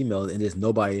in these emails, and there's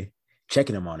nobody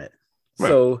checking him on it. Right.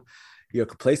 So you're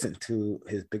complacent to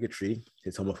his bigotry,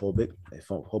 his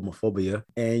homophobia,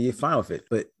 and you're fine with it.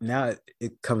 But now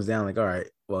it comes down like, all right,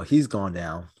 well, he's gone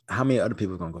down. How many other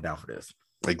people are going to go down for this?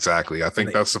 Exactly. I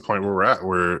think that's the point where we're at,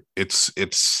 where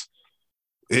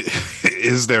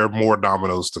is there more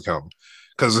dominoes to come?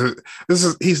 Because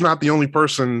he's not the only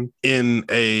person in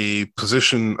a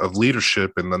position of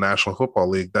leadership in the National Football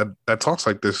League that talks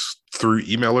like this through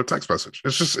email or text message.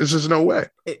 It's just no way.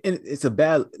 And it's a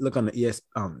bad look on the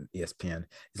ESPN.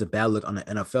 It's a bad look on the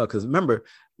NFL, because remember,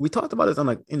 we talked about this on,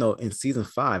 like, in season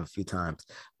 5 a few times.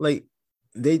 Like,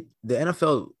 the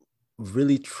NFL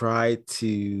really tried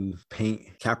to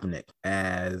paint Kaepernick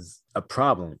as a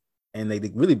problem, and they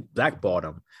really blackballed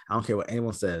him. I don't care what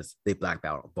anyone says, they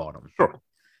blackballed him. Sure.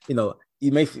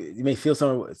 You may feel a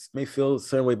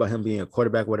certain way about him being a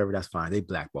quarterback, whatever. That's fine. They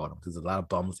blackballed him because there's a lot of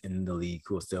bums in the league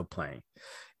who are still playing,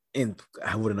 and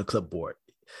holding a clipboard.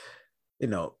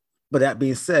 But that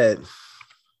being said,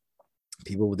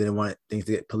 people didn't want things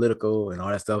to get political and all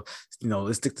that stuff.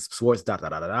 Let's stick to sports.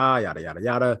 Yada yada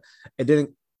yada. It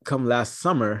didn't come last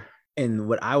summer, in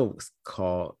what I would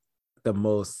call the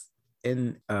most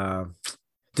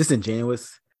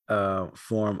disingenuous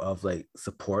form of like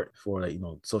support for, like,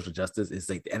 social justice. Is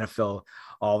like the NFL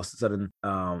all of a sudden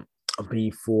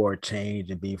being for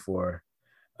change and being for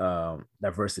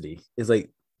diversity. It's like,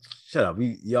 shut up,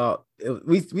 we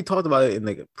talked about it in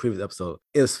like a previous episode.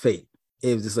 It was fake.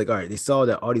 It was just like, all right, they saw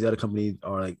that all these other companies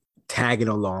are like tagging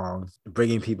along,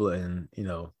 bringing people in,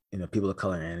 people of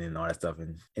color in and all that stuff,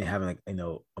 and having, like,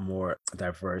 a more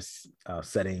diverse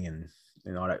setting and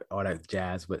all that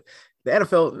jazz. But the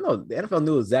NFL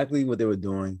knew exactly what they were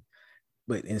doing,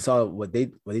 and saw what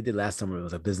they did last summer. It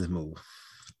was a business move.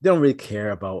 They don't really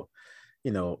care about,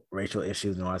 racial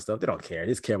issues and all that stuff. They don't care.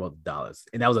 They just care about the dollars.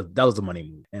 And that was the money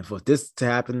move. And for this to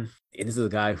happen, and this is a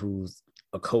guy who's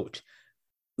a coach.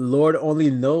 Lord only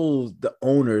knows the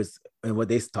owners and what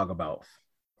they talk about.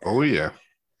 Oh yeah.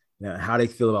 Now, how they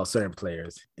feel about certain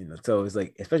players. So it's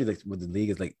like, especially like with the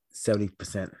league, is like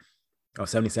 70% or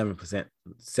 77%,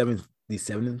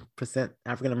 77%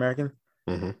 African American.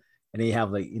 Mm-hmm. And then you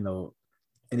have like,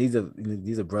 and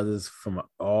these are brothers from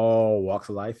all walks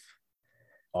of life,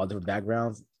 all different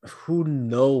backgrounds. Who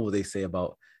know what they say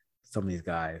about some of these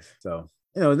guys? So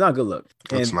it's not a good look.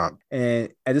 It's not. And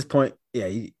at this point, yeah,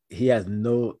 he has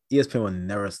no ESPN will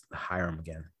never hire him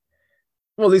again.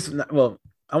 Well, at least not, well,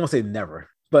 I won't say never,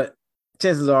 but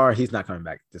chances are he's not coming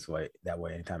back that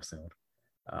way anytime soon.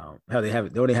 Hell, they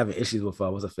only having issues with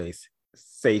what's her face,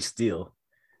 Sage Steele.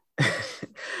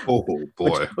 Oh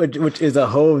boy, which is a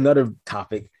whole nother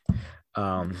topic.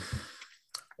 And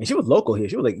she was local here.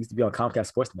 She was like used to be on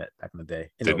Comcast Sportsnet back in the day.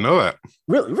 Didn't know that.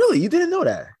 Really, you didn't know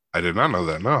that? I did not know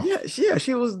that. No. Yeah,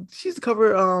 she used to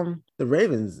cover the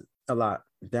Ravens a lot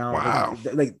down. Wow.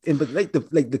 Like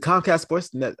the Comcast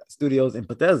Sportsnet studios in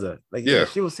Bethesda. Like yeah,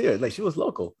 she was here. Like she was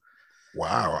local.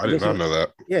 Wow, I did not know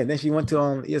that. Yeah, and then she went to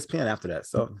ESPN after that.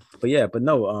 So, forget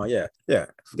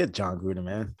John Gruden,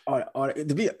 man. I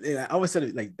always said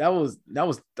it, like that was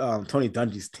Tony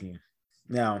Dungy's team.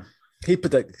 Now he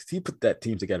put that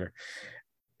team together.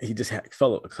 He just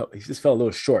fell a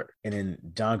little short, and then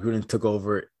John Gruden took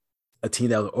over a team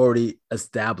that was already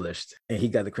established, and he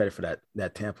got the credit for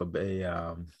that Tampa Bay.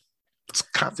 It's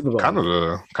kind of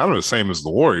the same as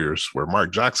the Warriors, where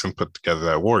Mark Jackson put together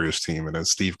that Warriors team, and then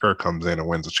Steve Kerr comes in and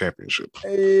wins a championship.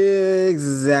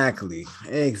 Exactly.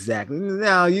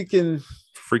 Now you can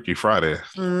Freaky Friday.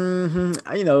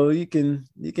 Mm-hmm.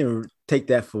 You can take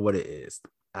that for what it is.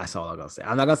 That's all I'm gonna say.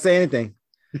 I'm not gonna say anything,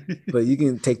 but you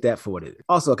can take that for what it is.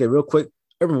 Also, okay, real quick,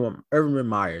 Urban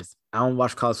Myers. I don't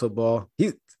watch college football.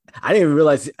 I didn't even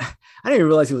realize he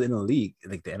was in the league,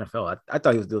 like the NFL. I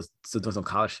thought he was still doing some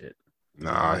college shit.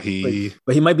 Nah, but he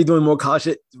might be doing more college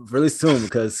shit really soon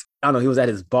because I don't know. He was at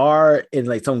his bar and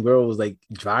like some girl was like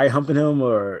dry humping him,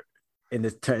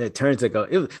 it turns like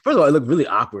first of all, it looked really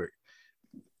awkward.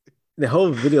 The whole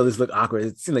video just looked awkward.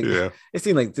 It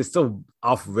seemed like just so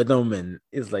off rhythm, and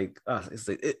it's like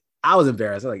I was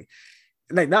embarrassed. Like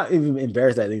not even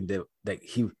embarrassed that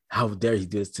how dare he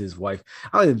do this to his wife.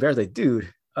 I was embarrassed, like,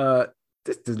 dude,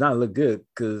 this does not look good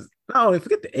because not only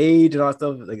forget the age and all that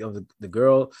stuff, like of the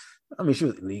girl. I mean, she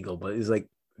was illegal, but it's like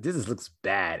this just looks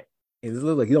bad. It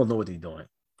looks like you don't know what you're doing.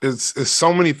 It's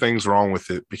so many things wrong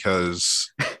with it because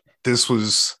this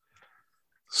is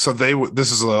a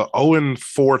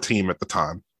 0-4 team at the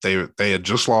time. They had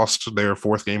just lost their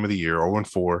fourth game of the year,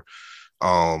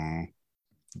 0-4.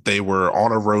 They were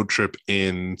on a road trip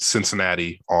in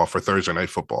Cincinnati for Thursday Night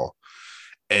Football,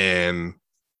 and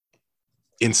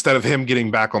instead of him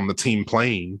getting back on the team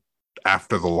plane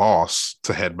after the loss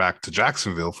to head back to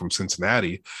Jacksonville from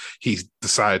Cincinnati, he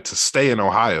decided to stay in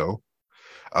Ohio,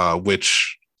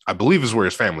 which I believe is where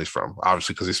his family's from,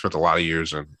 obviously, because he spent a lot of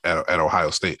years at Ohio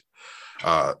State.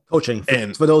 Coaching.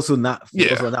 For those who are not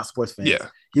sports fans. Yeah.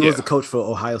 He was the coach for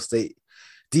Ohio State,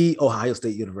 the Ohio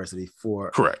State University for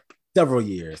correct several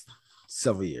years.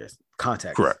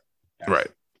 Context. Correct. Yeah. Right.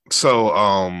 So,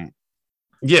 and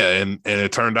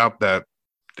it turned out that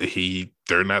he,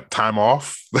 during that time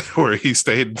off where he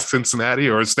stayed in Cincinnati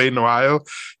or stayed in Ohio,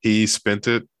 he spent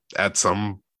it at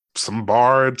some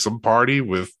bar at some party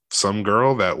with some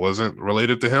girl that wasn't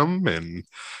related to him. And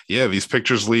yeah, these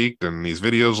pictures leaked and these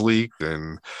videos leaked,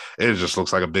 and it just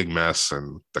looks like a big mess.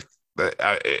 And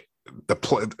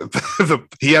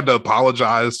he had to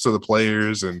apologize to the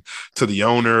players and to the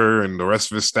owner and the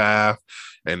rest of his staff.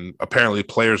 And apparently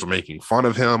players were making fun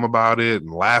of him about it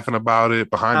and laughing about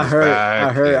it behind his back.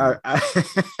 I heard.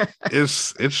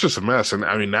 It's just a mess. And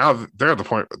I mean, now they're at the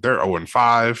point they're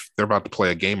 0-5. They're about to play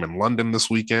a game in London this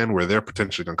weekend where they're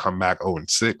potentially going to come back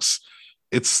 0-6.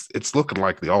 It's looking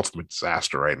like the ultimate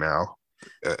disaster right now.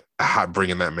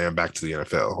 Bringing that man back to the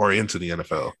NFL or into the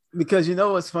NFL. Because you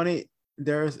know what's funny?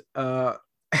 There's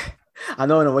I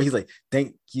know in a way he's like,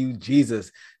 thank you,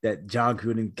 Jesus, that John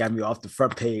Gruden got me off the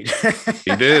front page.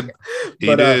 He did.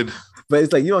 He did. But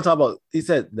it's like, you don't talk about, he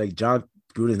said like John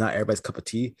Gruden is not everybody's cup of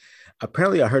tea.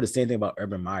 Apparently I heard the same thing about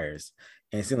Urban Myers.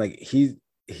 And it seemed like he's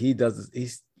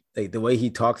like the way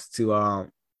he talks to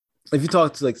if you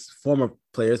talk to like former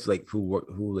players like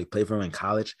who played for him in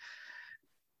college,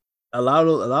 a lot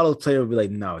of those players will be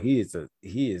like, no, he's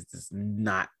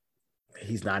not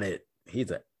it.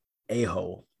 He's a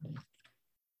a-hole.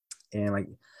 And like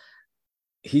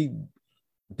he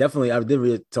definitely, I did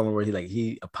read somewhere where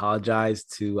he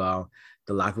apologized to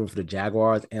the locker room for the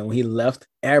Jaguars, and when he left,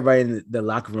 everybody in the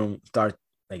locker room started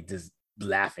like just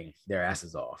laughing their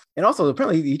asses off. And also,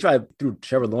 apparently, he tried threw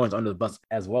Trevor Lawrence under the bus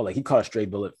as well. Like he caught a stray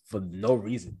bullet for no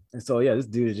reason. And so, yeah, this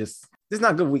dude is just it's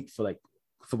not a good week for like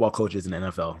football coaches in the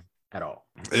NFL at all.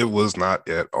 It was not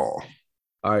at all.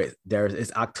 All right,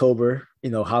 it's October.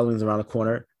 Halloween's around the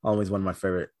corner. Always one of my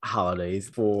favorite holidays.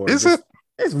 Is it?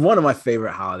 It's one of my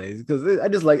favorite holidays because I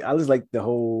just like the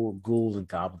whole ghouls and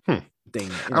goblins thing.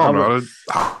 I don't know.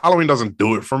 Halloween doesn't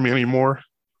do it for me anymore.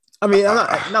 I mean,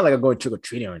 I'm not like I'm going trick or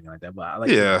treating or anything like that, but I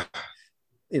like I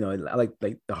like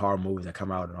the horror movies that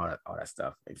come out and all that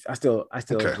stuff. I still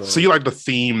okay. Enjoy so you like the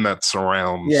theme that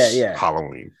surrounds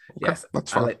Halloween. Okay. Yes,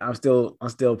 that's fine. I'm still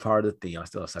part of the theme. I'm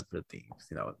still a sucker for the themes,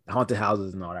 haunted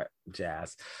houses and all that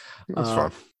jazz. That's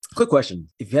fine. Quick question: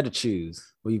 if you had to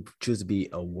choose, would you choose to be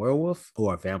a werewolf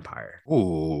or a vampire?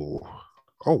 Oh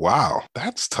wow,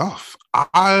 that's tough.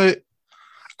 I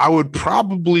would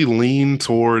probably lean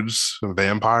towards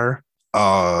vampire.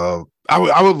 I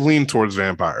would lean towards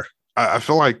vampire. I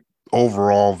feel like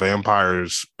overall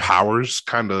vampires' powers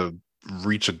kind of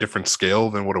reach a different scale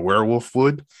than what a werewolf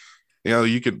would.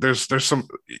 There's some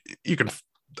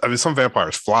some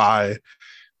vampires fly,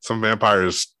 some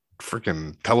vampires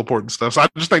freaking teleport and stuff. So I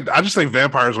just think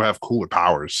vampires will have cooler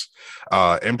powers.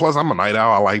 And plus I'm a night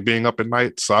owl. I like being up at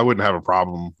night, so I wouldn't have a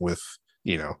problem with,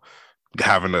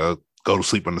 having to go to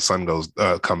sleep when the sun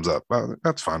comes up.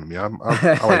 That's fine to me. I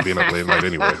like being up late at night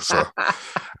anyway. So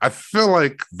I feel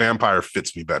like vampire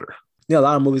fits me better. A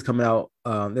lot of movies coming out.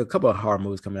 There are a couple of horror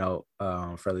movies coming out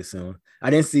fairly soon. I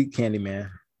didn't see Candyman.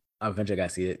 Eventually I got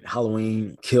to see it.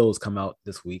 Halloween Kills come out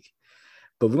this week.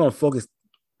 But we're going to focus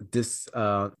this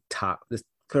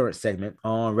current segment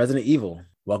on Resident Evil.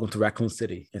 Welcome to Raccoon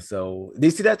City. And so, did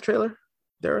you see that trailer,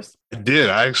 Darius? I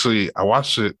did. I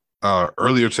watched it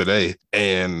earlier today,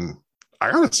 and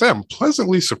I gotta say, I'm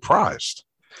pleasantly surprised.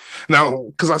 Now,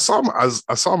 because I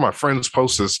saw my friends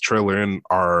post this trailer in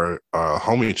our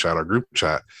homie chat, our group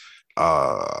chat.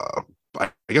 I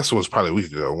guess it was probably a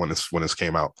week ago when this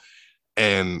came out,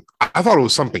 and I thought it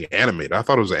was something animated. I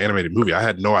thought it was an animated movie. I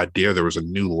had no idea there was a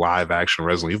new live action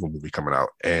Resident Evil movie coming out.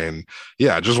 And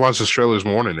yeah, I just watched this trailer this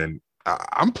morning, and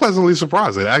I'm pleasantly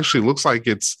surprised. It actually looks like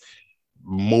it's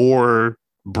more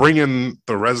bringing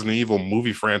the Resident Evil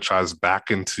movie franchise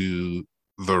back into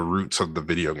the roots of the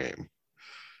video game.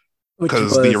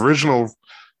 Because the original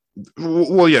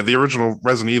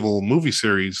Resident Evil movie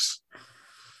series,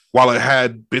 while it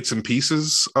had bits and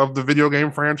pieces of the video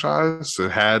game franchise,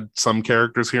 it had some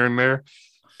characters here and there.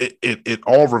 It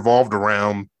all revolved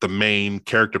around the main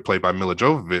character played by Milla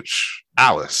Jovovich,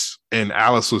 Alice. And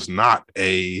Alice was not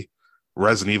a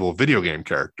Resident Evil video game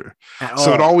character.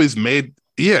 So it always made,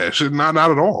 not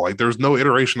at all. Like there's no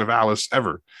iteration of Alice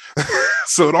ever.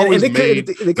 So it always made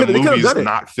the movies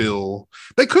not feel,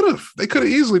 they could have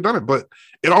easily done it, but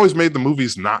it always made the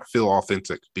movies not feel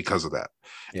authentic because of that.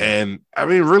 Yeah. And I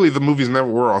mean, really, the movies never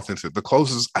were authentic. The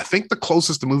closest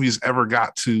the movies ever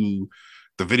got to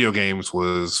the video games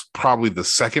was probably the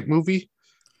second movie.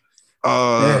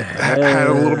 Had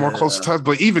a little more close ties,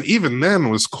 but even then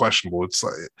was questionable. It's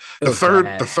like the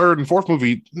third and fourth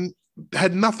movie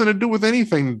had nothing to do with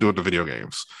anything to do with the video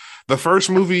games. The first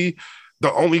movie,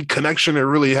 the only connection it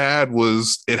really had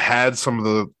was it had some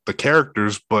of the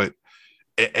characters,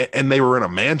 and they were in a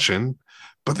mansion,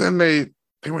 but then they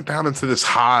went down into this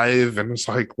hive, and it's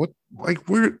like, what? Like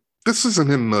this isn't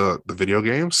in the video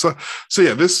game. So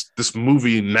yeah, this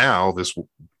movie now, this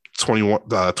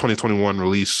 2021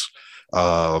 release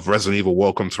of Resident Evil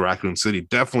Welcome to Raccoon City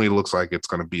definitely looks like it's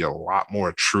going to be a lot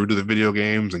more true to the video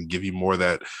games and give you more of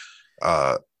that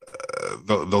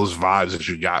those vibes that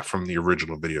you got from the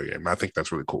original video game. I think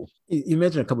that's really cool. You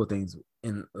mentioned a couple of things,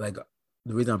 and like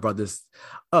the reason I brought this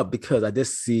up because I did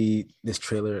see this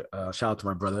trailer. Shout out to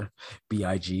my brother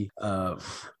BIG. I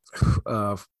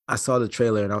saw the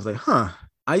trailer and I was like,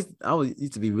 I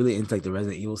used to be really into like the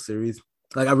Resident Evil series.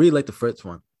 Like I really liked the first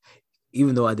one,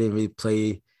 even though I didn't really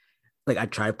play. Like I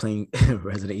tried playing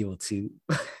Resident Evil 2.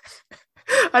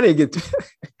 I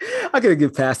couldn't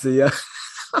get past it. Yeah,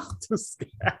 I'm too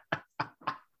scared.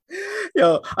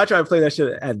 Yo, I tried to play that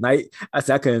shit at night. I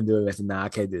said I couldn't do it. I said, nah, I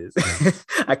can't do this.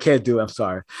 I can't do it. I'm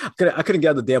sorry. I couldn't get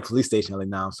out of the damn police station. I'm like,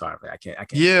 nah, I'm sorry. I can't.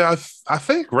 Yeah, I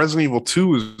think Resident Evil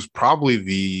 2 is probably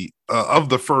the of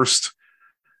the first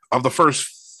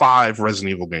 5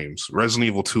 Resident Evil games. Resident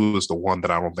Evil 2 is the one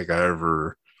that I don't think I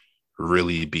ever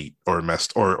really beat or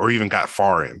messed or even got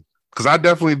far in. Because I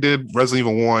definitely did Resident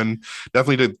Evil 1,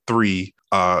 definitely did 3,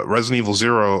 Resident Evil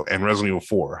 0, and Resident Evil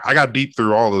 4. I got deep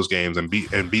through all those games and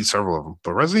beat several of them.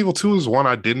 But Resident Evil 2 is one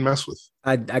I didn't mess with.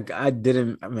 I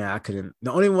didn't. I mean, I couldn't.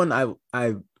 The only one I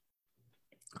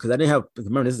because I didn't have.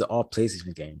 Remember, this is all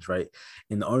PlayStation games, right?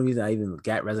 And the only reason I even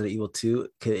got Resident Evil 2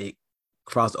 because it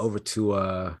crossed over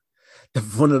to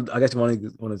one of, I guess you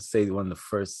want to say one of the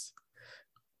first.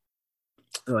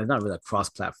 No, it's not really a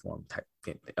cross-platform type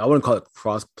game. I wouldn't call it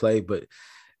cross-play, but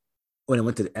when it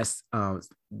went to the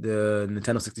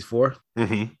Nintendo 64,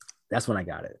 that's when I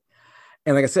got it.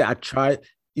 And like I said, I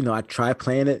tried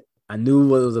playing it. I knew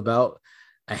what it was about.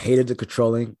 I hated the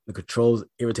controlling. The controls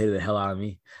irritated the hell out of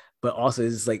me. But also,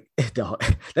 it's just like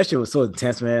that shit was so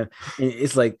intense, man. And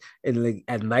it's like, and like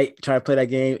at night, trying to play that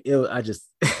game. I was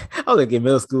like in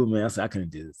middle school, man. I said I couldn't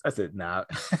do this. I said nah.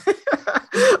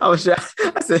 I was shy.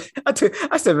 I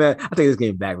said, man, I take this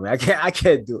game back, man. I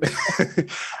can't do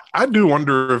it. I do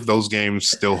wonder if those games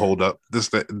still hold up these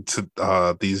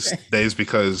days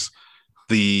because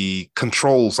the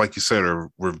controls, like you said,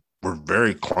 were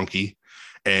very clunky.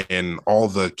 And all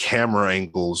the camera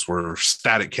angles were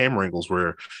static camera angles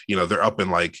where, they're up in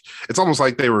like, it's almost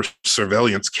like they were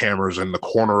surveillance cameras in the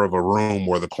corner of a room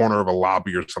or the corner of a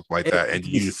lobby or something like that. And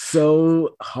it's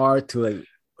so hard to like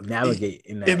navigate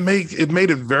in that. It made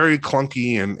it very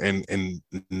clunky and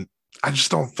I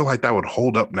just don't feel like that would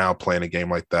hold up now playing a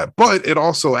game like that. But it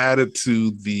also added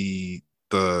to the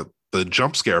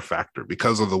jump scare factor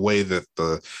because of the way that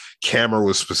the camera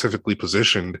was specifically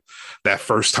positioned. That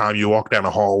first time you walk down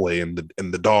a hallway and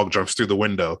the dog jumps through the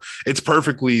window, it's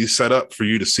perfectly set up for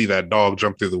you to see that dog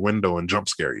jump through the window and jump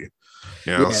scare you.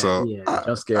 Jump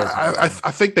scares.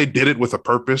 I think they did it with a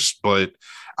purpose, but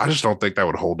I just don't think that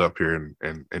would hold up here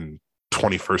in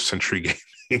 21st century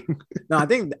gaming. No, I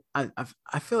think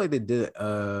I feel like they did.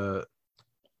 I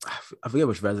forget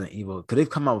which Resident Evil, because they've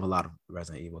come out with a lot of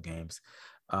Resident Evil games.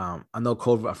 I know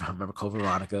I remember Code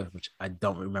Veronica, which I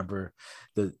don't remember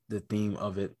the theme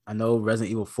of it. I know Resident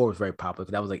Evil 4 was very popular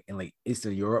because that was like in like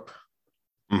Eastern Europe.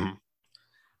 Mm-hmm.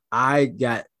 I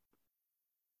got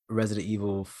Resident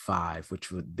Evil 5, which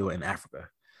would do it in Africa.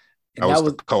 And that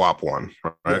was the co-op one,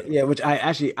 right? Yeah, which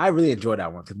I really enjoyed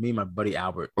that one because me and my buddy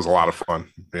Albert. It was a lot of fun.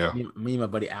 Yeah. Me and my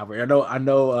buddy Albert. I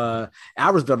know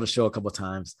Albert's been on the show a couple of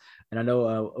times. And I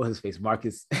know what's his face?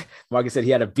 Marcus said he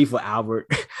had a beef with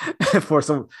Albert for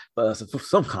some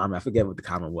comment. I forget what the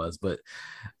comment was, but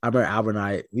I remember Albert and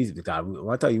I,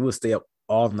 when I tell you, we would stay up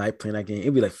all night playing that game.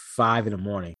 It'd be like 5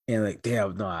 a.m. and like,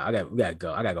 damn, no, we gotta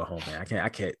go. I gotta go home, man. I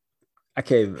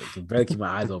can't barely keep my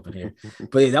eyes open here.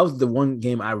 But that was the one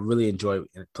game I really enjoyed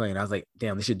playing. I was like,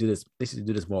 damn, they should do this. They should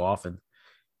do this more often.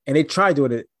 And they tried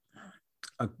doing it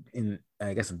in,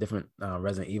 I guess, a different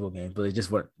Resident Evil game, but it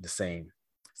just weren't the same.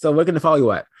 So where can they follow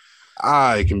you at?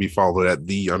 I can be followed at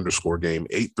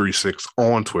 _game836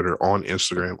 on Twitter, on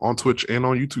Instagram, on Twitch, and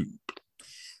on YouTube.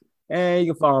 And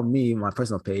you can follow me, my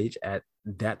personal page, at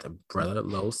That Brother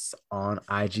Los on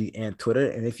IG and Twitter.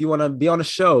 And if you want to be on the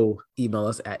show, email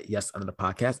us at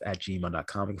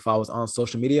yesanotherpodcast@gmail.com. You can follow us on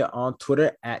social media on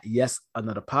Twitter at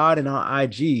yesanotherpod and on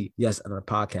IG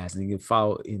yesanotherpodcast. And you can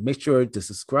follow and make sure to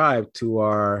subscribe to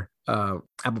our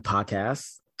Apple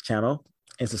Podcasts channel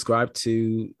and subscribe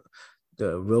to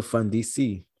the Real Fun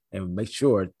DC, and make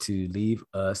sure to leave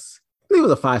us a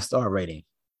 5-star rating.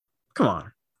 Come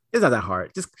on, it's not that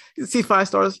hard. Just see 5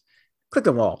 stars, click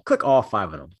them all, click all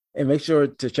 5 of them, and make sure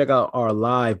to check out our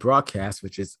live broadcast,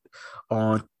 which is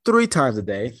on 3 times a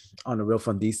day on the Real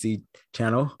Fun DC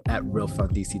channel at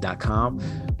realfundc.com.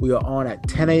 We are on at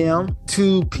 10 a.m.,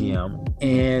 2 p.m.,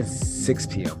 and 6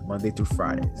 p.m. Monday through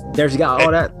Fridays. There's you got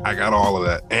all that. I got all of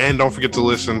that. And don't forget to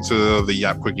listen to the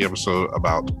Yap Quickie episode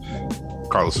about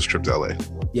Carlos's trip to LA.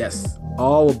 Yes,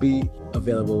 all will be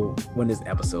available when this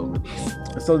episode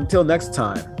releases. So until next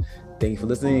time, thank you for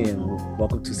listening and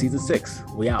welcome to season 6.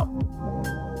 We out.